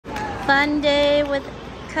Fun day with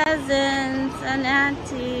cousins and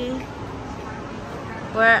auntie.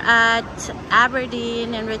 We're at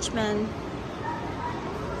Aberdeen in Richmond.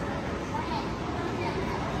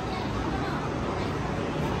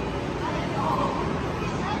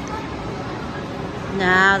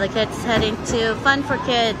 Now the kids heading to Fun for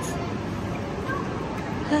Kids.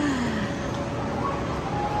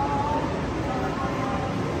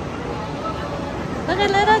 Look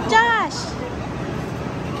at little Josh.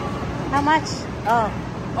 How much? Oh.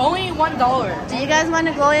 Only $1. Do you guys want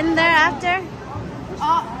to go in there after?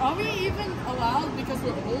 Are we even allowed because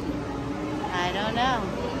we're old? I don't know.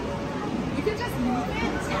 You can just move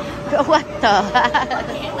it. What the?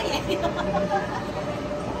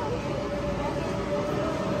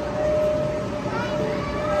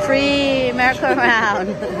 Free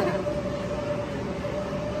merry-go-round.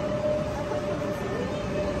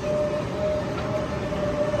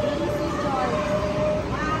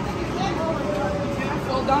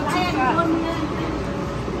 Don't take that.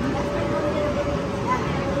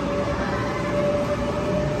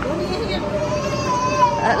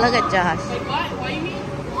 Look at Josh. Like what? What do you mean?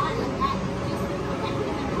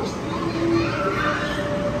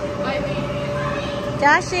 What do you mean?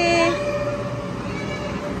 Joshy.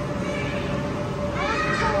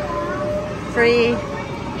 Free.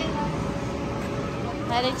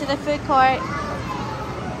 Heading to the food court.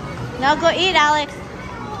 No, go eat, Alex.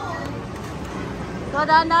 Go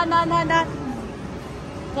down.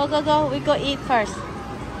 Go. We go eat first.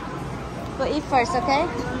 Go eat first, okay?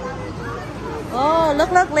 Oh,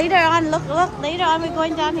 look, later on. Look, later on we're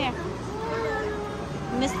going down here.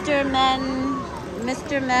 Mr.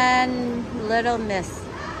 Man, Little Miss.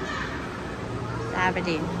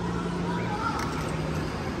 Aberdeen.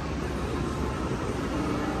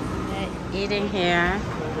 Eating here.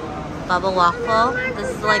 Bubble waffle. This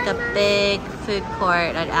is like a big food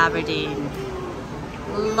court at Aberdeen.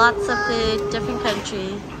 Lots of food, different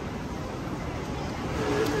country.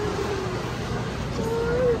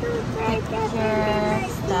 Picture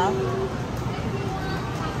stuff.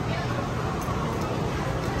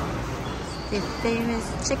 The famous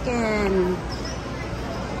chicken.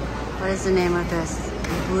 What is the name of this?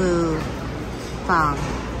 Wu Fang.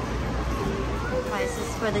 Prices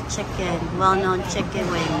for the chicken. Well-known chicken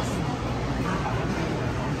wings.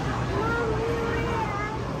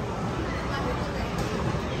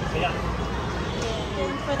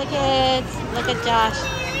 For the kids. Look at Josh.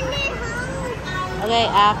 Okay,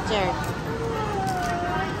 after.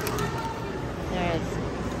 There's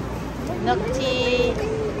milk tea,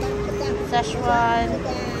 Szechuan,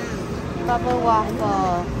 bubble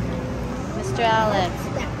waffle, Mr. Alex,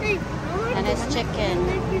 and his chicken.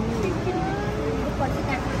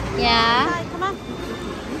 Yeah? Come on.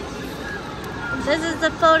 This is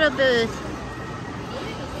the photo booth.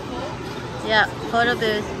 Yeah, photo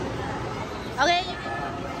booth. Okay.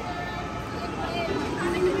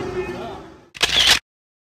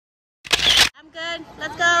 I'm good.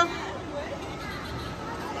 Let's go.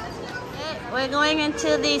 Okay, we're going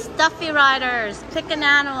into the stuffy riders. Pick an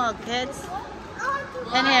animal, kids.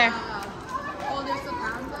 In here. Oh, there's a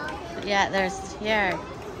panda? Yeah, there's here.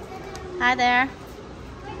 Hi there.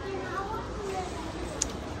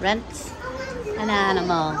 Rent an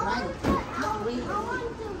animal.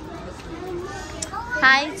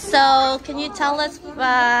 Hi, so can you tell us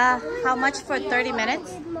how much for 30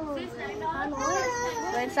 minutes? Go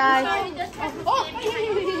inside.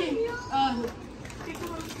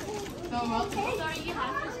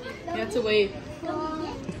 You have to wait.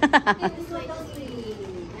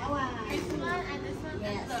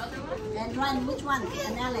 And one, which one?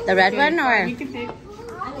 The red one or? You can pick.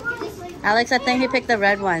 Alex, I think he picked the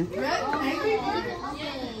red one.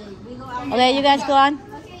 Okay, you guys go on.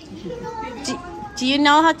 Do you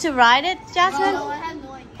know how to ride it, Jasmine?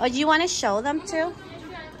 Or do you want to show them too?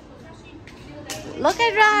 Look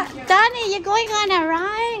at Donnie, you're going on a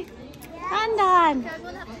ride? Don.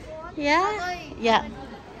 Yeah? Yeah.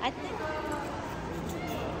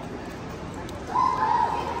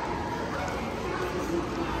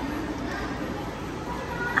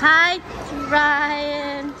 Hi,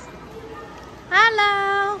 Ryan.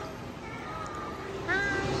 Hello.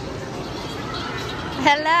 Hi.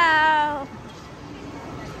 Hello.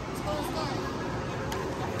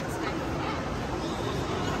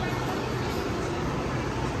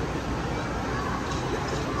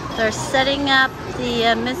 They're setting up the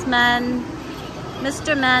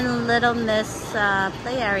Mr. Man, Little Miss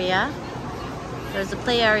play area. There's a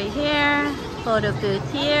play area here, photo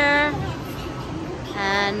booth here,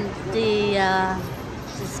 and the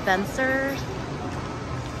dispenser,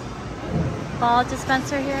 ball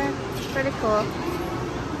dispenser here. It's pretty cool.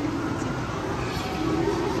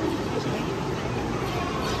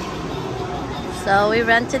 So we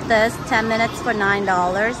rented this 10 minutes for $9.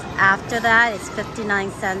 After that, it's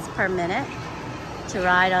 59 cents per minute to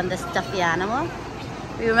ride on the stuffy animal.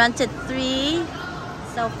 We rented 3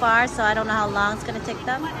 so far, so I don't know how long it's gonna take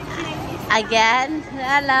them. Again,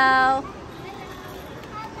 hello.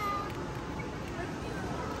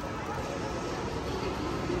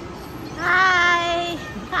 Hi,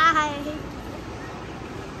 hi.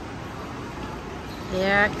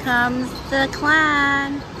 Here comes the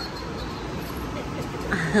clan.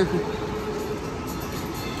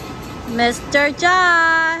 Mr.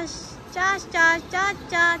 Josh. Josh.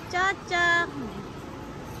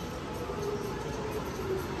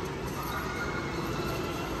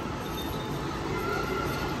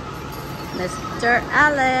 Mr.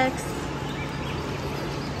 Alex.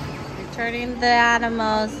 Returning the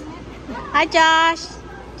animals. Hi, Josh.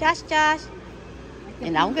 Josh.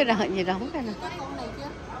 You know gonna.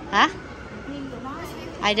 Huh?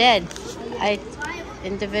 I did.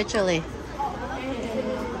 Individually.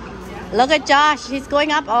 Look at Josh. He's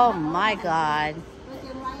going up. Oh my God.